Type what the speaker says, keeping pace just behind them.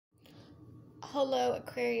Hello,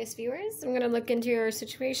 Aquarius viewers. I'm going to look into your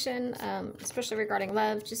situation, especially regarding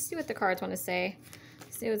love. Just see what the cards want to say.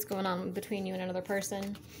 See what's going on between you and another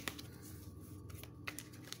person.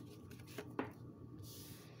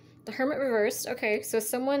 The Hermit reversed. Okay, so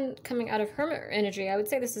someone coming out of Hermit energy. I would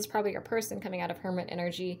say this is probably your person coming out of Hermit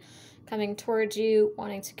energy, coming towards you,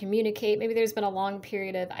 wanting to communicate. Maybe there's been a long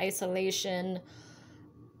period of isolation.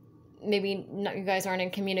 Maybe not, you guys aren't in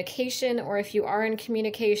communication, or if you are in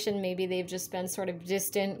communication, maybe they've just been sort of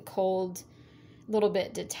distant, cold, a little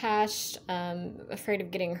bit detached, afraid of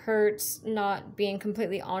getting hurt, not being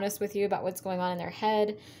completely honest with you about what's going on in their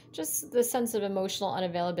head, just the sense of emotional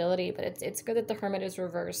unavailability. But it's good that the Hermit is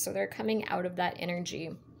reversed, so they're coming out of that energy.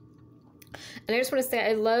 And I just want to say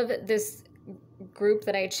I love this group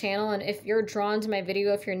that I channel, and if you're drawn to my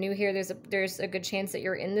video, if you're new here, there's a good chance that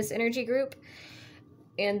you're in this energy group.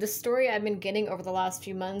 And the story I've been getting over the last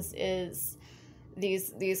few months is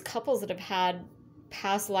these couples that have had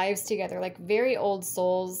past lives together, like very old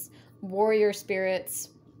souls, warrior spirits.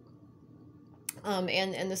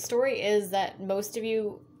 And the story is that most of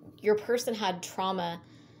your person had trauma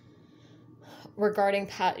regarding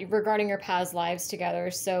your past lives together.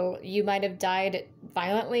 So you might have died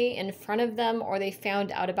violently in front of them, or they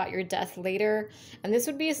found out about your death later. And this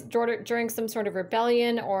would be during some sort of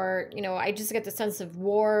rebellion, or, you know, I just get the sense of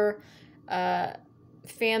war,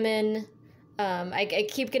 famine. I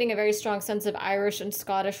keep getting a very strong sense of Irish and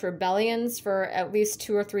Scottish rebellions for at least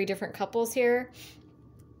 2 or 3 different couples here.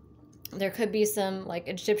 There could be some like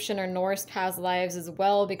Egyptian or Norse past lives as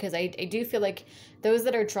well, because I do feel like those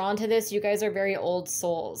that are drawn to this, you guys are very old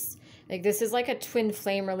souls. Like this is like a twin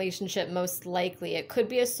flame relationship, most likely. It could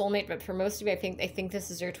be a soulmate, but for most of you, I think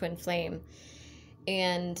this is your twin flame.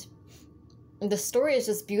 And the story is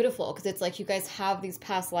just beautiful because it's like you guys have these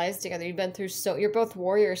past lives together. You've been through you're both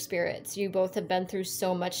warrior spirits. You both have been through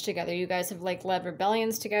so much together. You guys have like led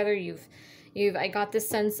rebellions together. I got this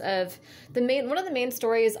sense of one of the main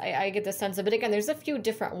stories I get the sense of, but again, there's a few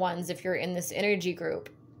different ones if you're in this energy group.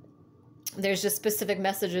 There's just specific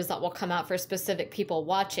messages that will come out for specific people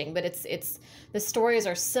watching, but the stories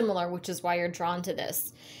are similar, which is why you're drawn to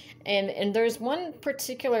this. And there's one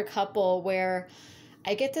particular couple where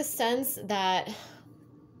I get the sense that,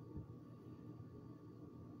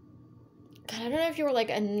 God, I don't know if you were like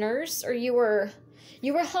a nurse or you were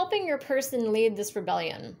helping your person lead this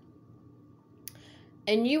rebellion.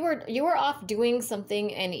 And you were off doing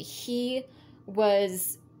something, and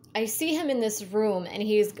I see him in this room, and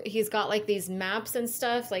he's got like these maps and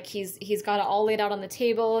stuff, like he's got it all laid out on the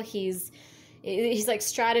table. He's like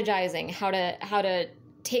strategizing how to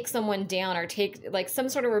take someone down, or take like some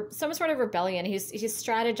sort of rebellion. He's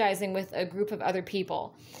strategizing with a group of other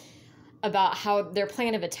people about how their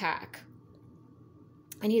plan of attack.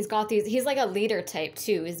 And he's like a leader type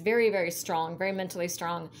too. He's very, very strong, very mentally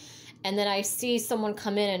strong. And then I see someone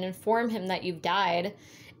come in and inform him that you've died.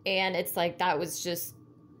 And it's like, it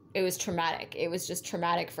was traumatic. It was just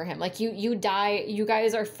traumatic for him. Like you die, you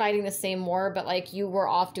guys are fighting the same war, but like you were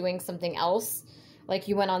off doing something else. Like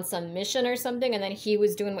you went on some mission or something, and then he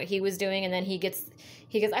was doing what he was doing. And then he gets,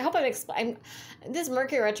 I hope this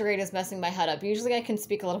Mercury retrograde is messing my head up. Usually I can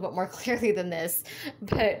speak a little bit more clearly than this,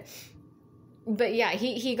 but yeah,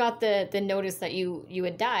 he got the notice that you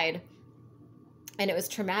had died. And it was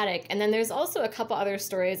traumatic. And then there's also a couple other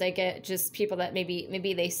stories I get, just people that maybe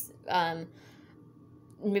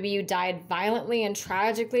you died violently and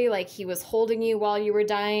tragically, like he was holding you while you were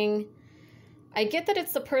dying. I get that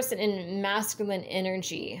it's the person in masculine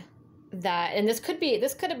energy and this could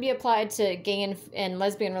be applied to gay and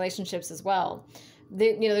lesbian relationships as well.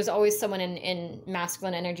 There's always someone in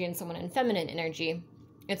masculine energy and someone in feminine energy.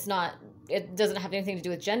 It doesn't have anything to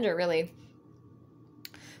do with gender really.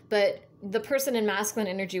 But the person in masculine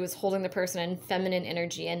energy was holding the person in feminine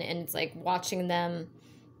energy, and it's like watching them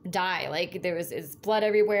die. Like it's blood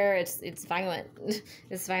everywhere. It's violent.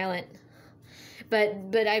 It's violent. But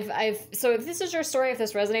so if this is your story, if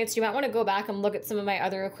this resonates, you might want to go back and look at some of my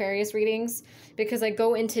other Aquarius readings, because I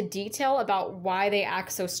go into detail about why they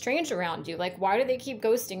act so strange around you. Like, why do they keep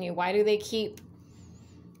ghosting you? Why do they keep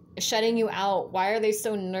shutting you out? Why are they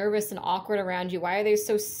so nervous and awkward around you? Why are they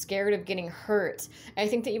so scared of getting hurt? I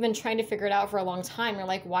think that you've been trying to figure it out for a long time. You're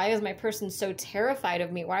like, why is my person so terrified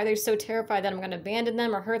of me? Why are they so terrified that I'm going to abandon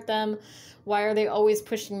them or hurt them? Why are they always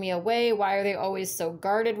pushing me away? Why are they always so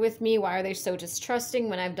guarded with me? Why are they so distrusting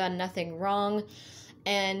when I've done nothing wrong?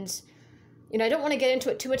 And I don't want to get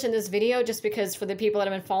into it too much in this video, just because for the people that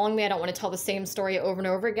have been following me, I don't want to tell the same story over and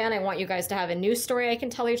over again. I want you guys to have a new story I can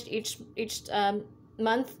tell each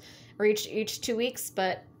month or each 2 weeks.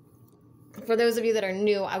 But for those of you that are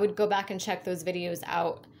new, I would go back and check those videos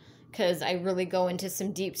out, because I really go into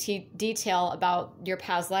some deep detail about your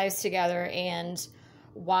past lives together and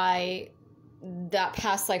why that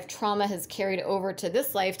past life trauma has carried over to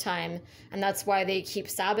this lifetime, and that's why they keep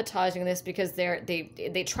sabotaging this, because they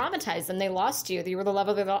traumatized them. They lost you. You were the love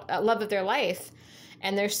of their life,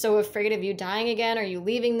 and they're so afraid of you dying again or you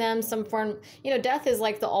leaving them. Some form, death is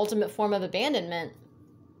like the ultimate form of abandonment.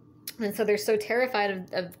 And so they're so terrified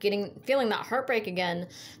of feeling that heartbreak again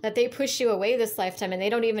that they push you away this lifetime, and they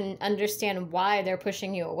don't even understand why they're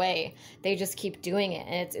pushing you away. They just keep doing it,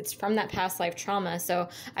 and it's from that past life trauma. So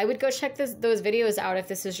I would go check those videos out if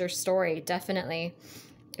this is your story, definitely,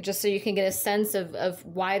 just so you can get a sense of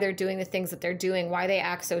why they're doing the things that they're doing, why they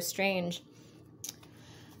act so strange.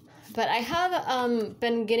 But I have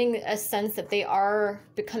been getting a sense that they are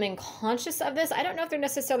becoming conscious of this. I don't know if they're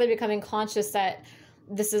necessarily becoming conscious that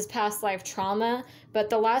this is past life trauma, but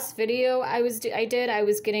the last video I was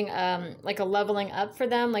getting like a leveling up for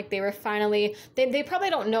them. Like they were finally, they probably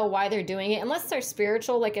don't know why they're doing it unless they're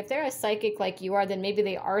spiritual. Like if they're a psychic like you are, then maybe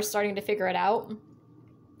they are starting to figure it out.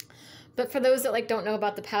 But for those that like don't know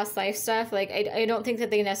about the past life stuff, like I don't think that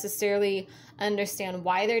they necessarily understand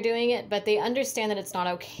why they're doing it, but they understand that it's not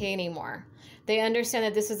okay anymore. They understand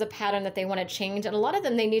that this is a pattern that they want to change. And a lot of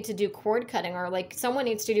them, they need to do cord cutting, or like someone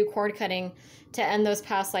needs to do cord cutting to end those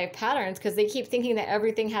past life patterns, because they keep thinking that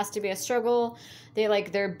everything has to be a struggle.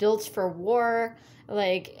 They're built for war.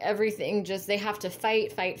 Like everything they have to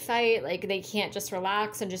fight. Like they can't just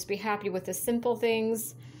relax and just be happy with the simple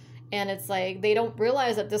things. And it's like they don't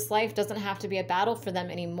realize that this life doesn't have to be a battle for them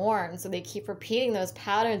anymore. And so they keep repeating those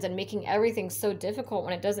patterns and making everything so difficult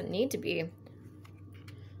when it doesn't need to be.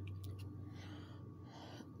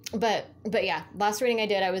 But yeah, last reading I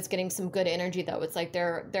did, I was getting some good energy though. It's like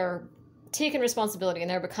they're taking responsibility and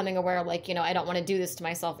they're becoming aware of like, I don't want to do this to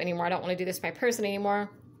myself anymore. I don't want to do this to my person anymore.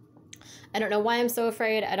 I don't know why I'm so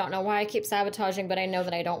afraid. I don't know why I keep sabotaging, but I know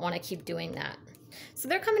that I don't want to keep doing that. So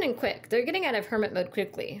they're coming in quick. They're getting out of hermit mode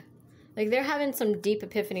quickly. Like they're having some deep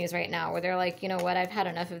epiphanies right now where they're like, you know what, I've had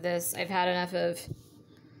enough of this. I've had enough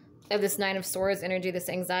of this Nine of Swords energy, this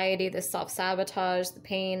anxiety, this self-sabotage, the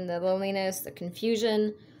pain, the loneliness, the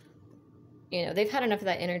confusion. They've had enough of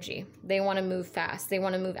that energy. They want to move fast. They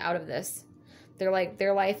want to move out of this. They're like,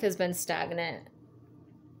 their life has been stagnant.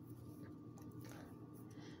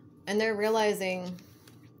 And they're realizing,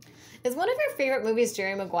 is one of your favorite movies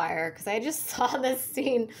Jerry Maguire? Because I just saw this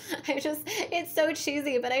scene. It's so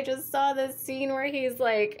cheesy, but I just saw this scene where he's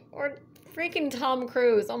like, or freaking Tom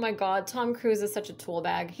Cruise. Oh my God, Tom Cruise is such a tool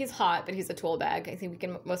bag. He's hot, but he's a tool bag. I think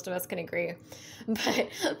most of us can agree. But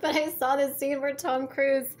I saw this scene where Tom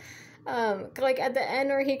Cruise, like at the end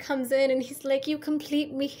where he comes in and he's like, you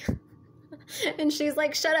complete me. And she's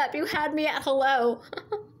like, shut up, you had me at hello.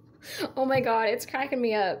 Oh my God, it's cracking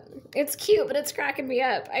me up. It's cute, but it's cracking me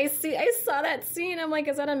up. I saw that scene. I'm like,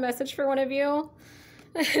 is that a message for one of you?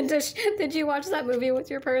 Did you watch that movie with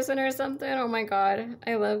your person or something? Oh my God,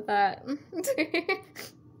 I love that.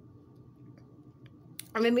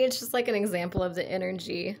 Or maybe it's just like an example of the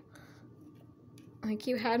energy. Like,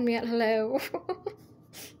 you had me at hello.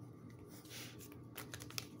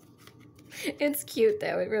 It's cute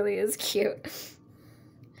though, it really is cute.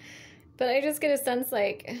 But I just get a sense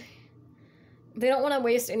like they don't want to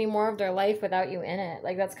waste any more of their life without you in it.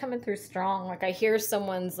 Like that's coming through strong. Like I hear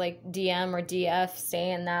someone's like DM or DF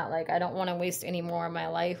saying that, like, I don't want to waste any more of my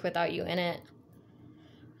life without you in it.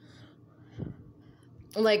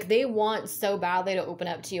 Like they want so badly to open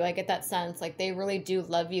up to you. I get that sense. Like they really do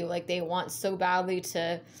love you. Like they want so badly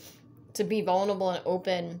to be vulnerable and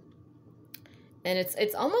open. And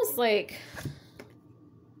it's almost like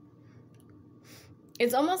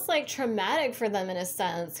traumatic for them in a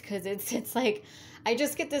sense, because it's like I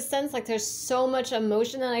just get this sense like there's so much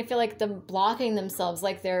emotion, and I feel like them blocking themselves,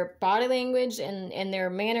 like their body language and their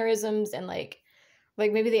mannerisms, and like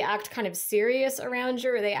maybe they act kind of serious around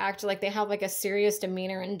you, or they act like they have like a serious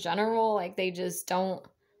demeanor in general. Like they just don't,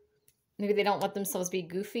 maybe they don't let themselves be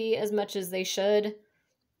goofy as much as they should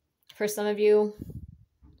for some of you.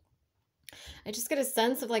 I just get a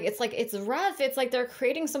sense of like it's rough. It's like they're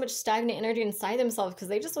creating so much stagnant energy inside themselves because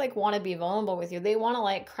they just like want to be vulnerable with you. They want to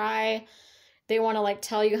like cry. They want to like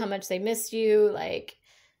tell you how much they miss you, like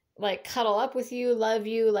cuddle up with you, love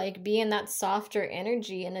you, like be in that softer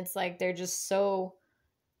energy. And it's like they're just so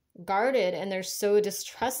guarded and they're so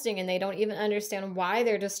distrusting, and they don't even understand why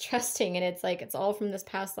they're distrusting. And it's like it's all from this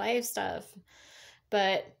past life stuff.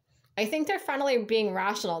 But I think they're finally being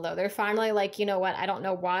rational, though. They're finally like, you know what? I don't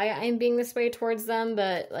know why I'm being this way towards them,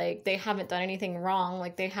 but like they haven't done anything wrong.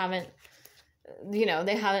 Like they haven't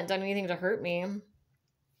done anything to hurt me.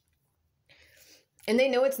 And they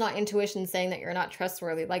know it's not intuition saying that you're not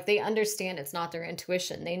trustworthy. Like, they understand it's not their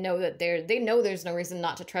intuition. They know that they know there's no reason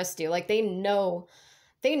not to trust you. Like, they know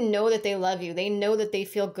that they love you. They know that they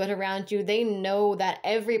feel good around you. They know that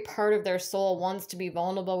every part of their soul wants to be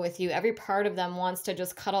vulnerable with you. Every part of them wants to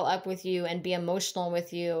just cuddle up with you and be emotional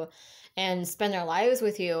with you and spend their lives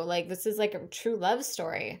with you. Like, this is like a true love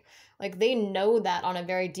story. Like, they know that on a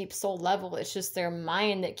very deep soul level. It's just their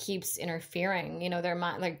mind that keeps interfering, you know, their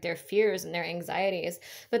mind, like their fears and their anxieties.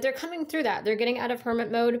 But they're coming through that. They're getting out of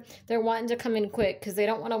hermit mode. They're wanting to come in quick because they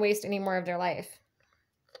don't want to waste any more of their life.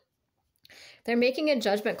 They're making a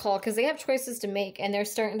judgment call because they have choices to make, and they're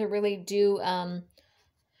starting to really do, I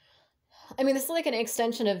mean, this is like an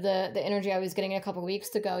extension of the energy I was getting a couple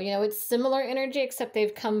weeks ago. You know, it's similar energy, except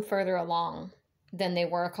they've come further along than they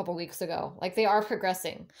were a couple weeks ago. Like, they are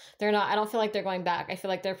progressing. They're not, I don't feel like they're going back. I feel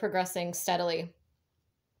like they're progressing steadily,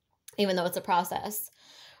 even though it's a process.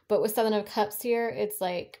 But with Seven of Cups here, it's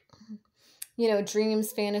like, you know,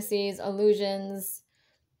 dreams, fantasies, illusions,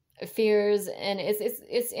 fears, and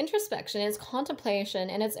it's introspection, it's contemplation,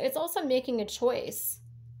 and it's also making a choice.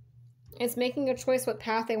 It's making a choice what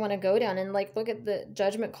path they want to go down. And like, look at the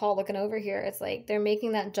judgment call looking over here. It's like they're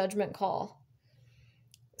making that judgment call,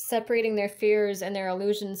 separating their fears and their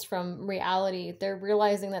illusions from reality. They're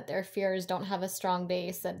realizing that their fears don't have a strong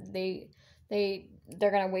base, that they're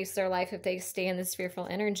going to waste their life if they stay in this fearful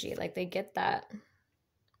energy. Like, they get that.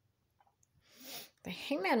 The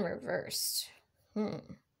Hangman reversed.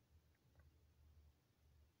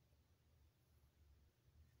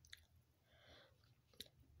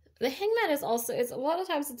 The Hangman is also, it's a lot of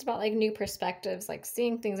times it's about like new perspectives, like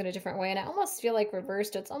seeing things in a different way. And I almost feel like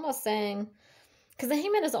reversed, it's almost saying, because the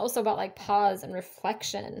Hangman is also about like pause and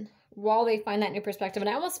reflection while they find that new perspective. And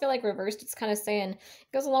I almost feel like reversed, it's kind of saying, it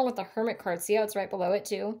goes along with the Hermit card. See how it's right below it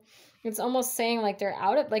too? It's almost saying like they're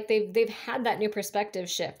out of, like they've had that new perspective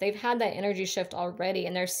shift. They've had that energy shift already,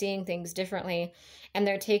 and they're seeing things differently, and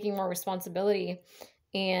they're taking more responsibility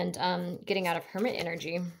and getting out of Hermit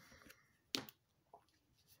energy.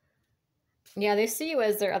 Yeah, they see you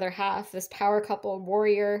as their other half, this power couple,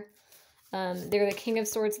 warrior. They're the King of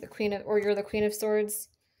Swords, the Queen of, or you're the Queen of Swords.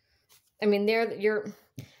 I mean, they're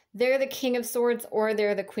the King of Swords, or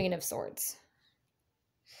they're the Queen of Swords.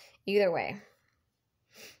 Either way.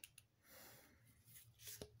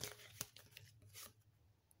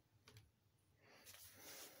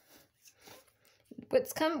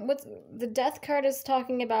 What's the Death card is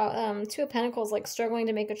talking about, Two of Pentacles, like struggling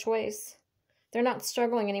to make a choice. They're not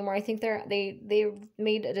struggling anymore. I think they've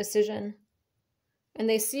made a decision. And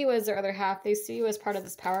they see you as their other half. They see you as part of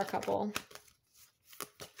this power couple.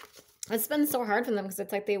 It's been so hard for them because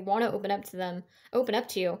it's like they want to open up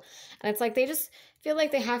to you. And it's like they just feel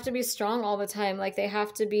like they have to be strong all the time. Like they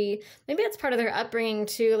have to be, maybe it's part of their upbringing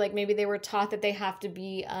too. Like maybe they were taught that they have to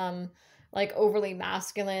be like overly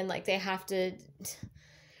masculine. Like they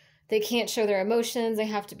can't show their emotions. They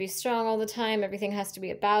have to be strong all the time. Everything has to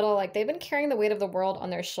be a battle. Like they've been carrying the weight of the world on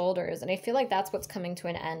their shoulders. And I feel like that's what's coming to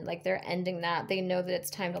an end. Like they're ending that. They know that it's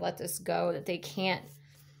time to let this go, that they can't,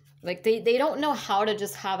 like they don't know how to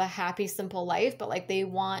just have a happy, simple life, but like they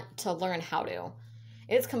want to learn how to.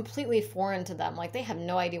 It's completely foreign to them. Like they have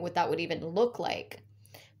no idea what that would even look like.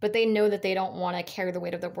 But they know that they don't want to carry the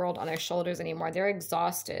weight of the world on their shoulders anymore. They're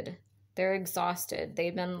exhausted. They're exhausted.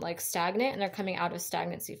 They've been like stagnant, and they're coming out of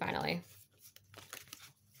stagnancy finally.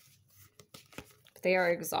 They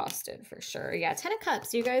are exhausted for sure. Yeah, 10 of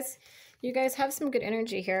Cups. You guys have some good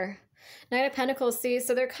energy here. Knight of Pentacles. See,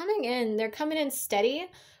 so they're coming in steady.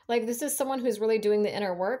 Like this is someone who's really doing the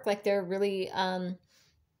inner work. Like they're really, I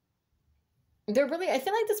feel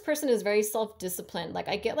like this person is very self-disciplined. Like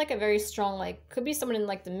I get like a very strong, like could be someone in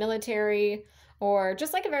like the military, or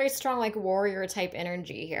just like a very strong like warrior type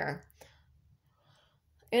energy here.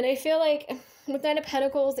 And I feel like with Knight of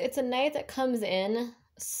Pentacles, it's a knight that comes in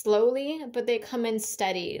slowly, but they come in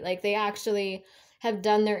steady. Like they actually have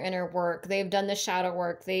done their inner work. They've done the shadow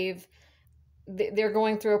work. They're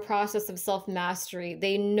going through a process of self-mastery.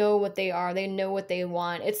 They know what they are. They know what they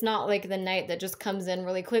want. It's not like the knight that just comes in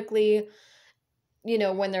really quickly, you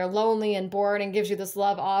know, when they're lonely and bored and gives you this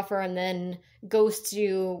love offer and then ghosts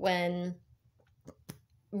you when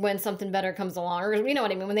something better comes along, or you know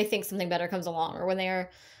what I mean, when they think something better comes along, or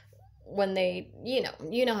when they, you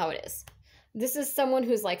know how it is. This is someone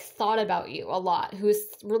who's like thought about you a lot, who's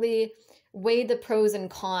really weighed the pros and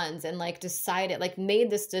cons and like decided, like made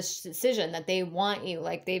this decision that they want you.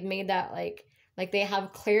 Like they've made that like they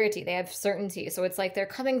have clarity, they have certainty. So it's like they're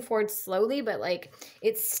coming forward slowly, but like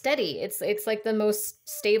it's steady. It's like the most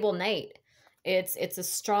stable knight, It's a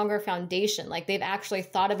stronger foundation. Like they've actually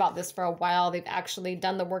thought about this for a while. They've actually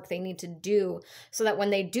done the work they need to do so that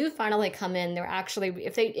when they do finally come in, they're actually,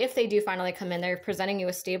 if they do finally come in, they're presenting you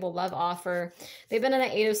a stable love offer. They've been in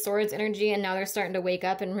the Eight of Swords energy, and now they're starting to wake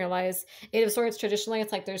up and realize Eight of Swords, traditionally,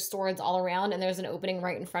 it's like there's swords all around and there's an opening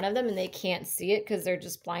right in front of them and they can't see it because they're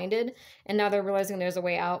just blinded. And now they're realizing there's a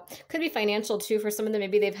way out. Could be financial too for some of them.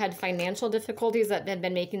 Maybe they've had financial difficulties that have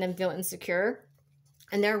been making them feel insecure.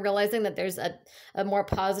 And they're realizing that there's a more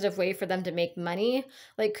positive way for them to make money.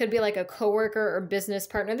 Like, could be like a coworker or business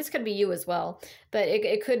partner. This could be you as well. But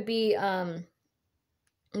it could be,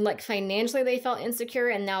 like, financially they felt insecure.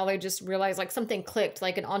 And now they just realize, like, something clicked,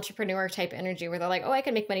 like an entrepreneur type energy where they're like, oh, I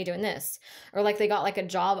can make money doing this. Or, like, they got, like, a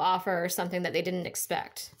job offer or something that they didn't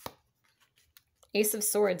expect. Ace of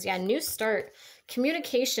Swords. Yeah, new start.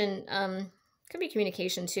 Communication. Could be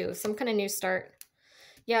communication, too. Some kind of new start.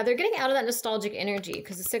 Yeah, they're getting out of that nostalgic energy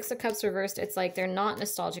because the Six of Cups reversed, it's like they're not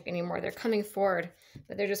nostalgic anymore. They're coming forward,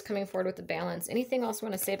 but they're just coming forward with the balance. Anything else you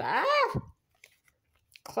want to say about...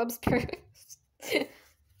 Clubs per... Do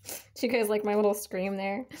you guys like my little scream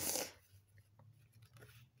there?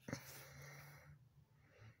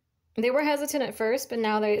 They were hesitant at first, but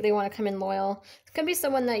now they want to come in loyal. It could be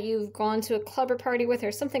someone that you've gone to a club or party with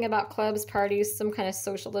or something about clubs, parties, some kind of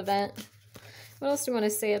social event. What else do you want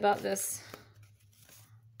to say about this?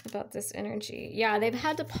 About this energy? Yeah, they've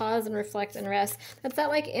had to pause and reflect and rest. That's that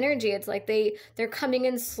like energy. It's like they're coming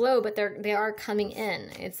in slow, but they are coming in.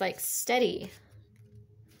 It's like steady.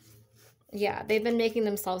 Yeah, they've been making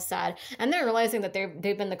themselves sad, and they're realizing that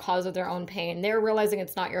they've been the cause of their own pain. They're realizing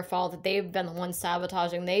it's not your fault, that they've been the one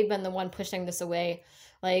sabotaging. They've been the one pushing this away.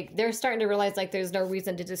 Like, they're starting to realize, like, there's no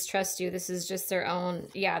reason to distrust you. This is just their own.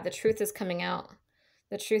 Yeah, the truth is coming out.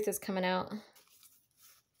 The truth is coming out.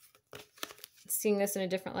 Seeing this in a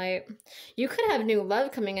different light. You could have new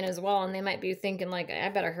love coming in as well, and they might be thinking, like, I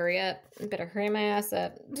better hurry up. I better hurry my ass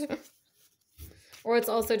up. Or it's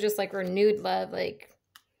also just, like, renewed love, like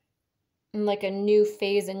a new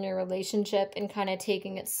phase in your relationship and kind of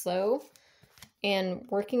taking it slow and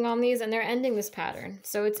working on these, and they're ending this pattern.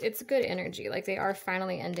 So it's good energy. Like, they are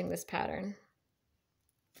finally ending this pattern.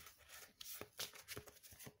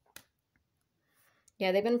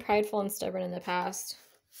 Yeah, they've been prideful and stubborn in the past.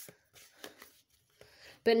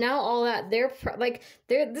 But now all that, this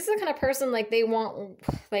is the kind of person, like, they want,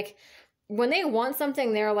 like, when they want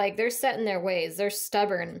something, they're set in their ways. They're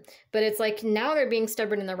stubborn. But it's like, now they're being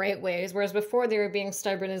stubborn in the right ways. Whereas before they were being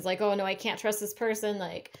stubborn as like, oh no, I can't trust this person.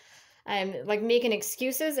 Like, I'm like making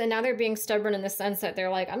excuses. And now they're being stubborn in the sense that they're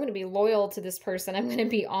like, I'm going to be loyal to this person. I'm going to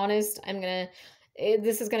be honest.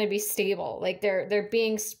 This is going to be stable. Like, they're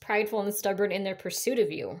being prideful and stubborn in their pursuit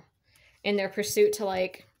of you. In their pursuit to,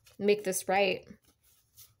 like, make this right.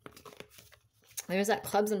 There's that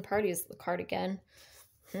clubs and parties card again.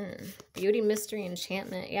 Beauty, mystery,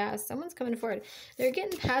 enchantment. Yeah, someone's coming forward. They're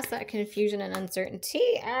getting past that confusion and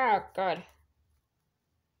uncertainty. Oh, God.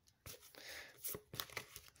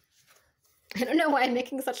 I don't know why I'm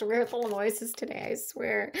making such weird little noises today, I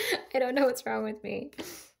swear. I don't know what's wrong with me.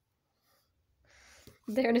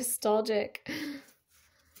 They're nostalgic.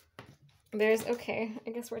 Okay, I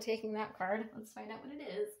guess we're taking that card. Let's find out what it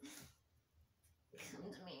is.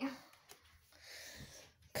 Come to me.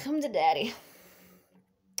 Come to daddy.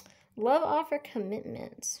 Love offer,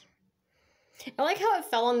 commitment. I like how it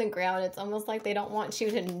fell on the ground. It's almost like they don't want you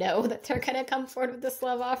to know that they're going to come forward with this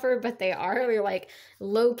love offer, but they are. They're like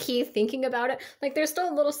low-key thinking about it. Like, they're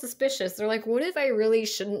still a little suspicious. They're like, what if I really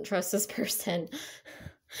shouldn't trust this person?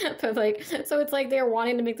 But like, so it's like they're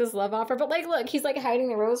wanting to make this love offer, but like, look, he's like hiding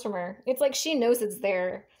the rose from her. It's like she knows it's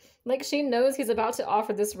there. Like, she knows he's about to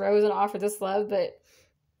offer this rose and offer this love, but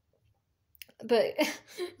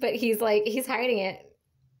he's like, he's hiding it.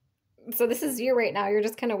 So this is you right now. You're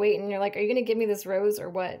just kind of waiting. You're like, are you going to give me this rose or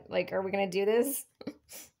what? Like, are we going to do this?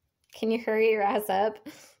 Can you hurry your ass up?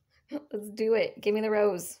 Let's do it. Give me the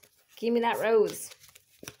rose. Give me that rose.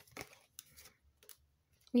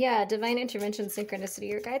 Yeah, divine intervention, synchronicity.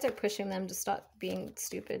 Your guides are pushing them to stop being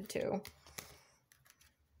stupid too.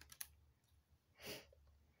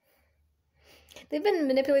 They've been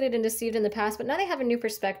manipulated and deceived in the past, but now they have a new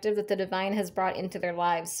perspective that the divine has brought into their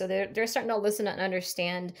lives. So they're starting to listen and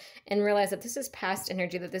understand and realize that this is past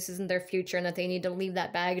energy, that this isn't their future, and that they need to leave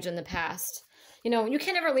that baggage in the past. You know, you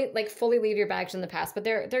can't ever like fully leave your baggage in the past, but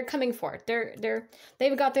they're coming forward.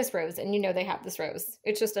 They've got this rose, and you know they have this rose.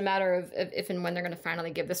 It's just a matter of if and when they're going to finally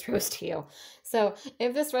give this rose to you. So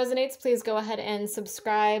if this resonates, please go ahead and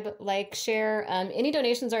subscribe, like, share. Any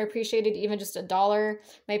donations are appreciated, even just $1.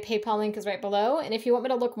 My PayPal link is right below. And if you want me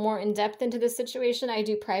to look more in depth into this situation, I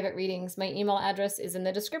do private readings. My email address is in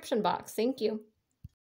the description box. Thank you.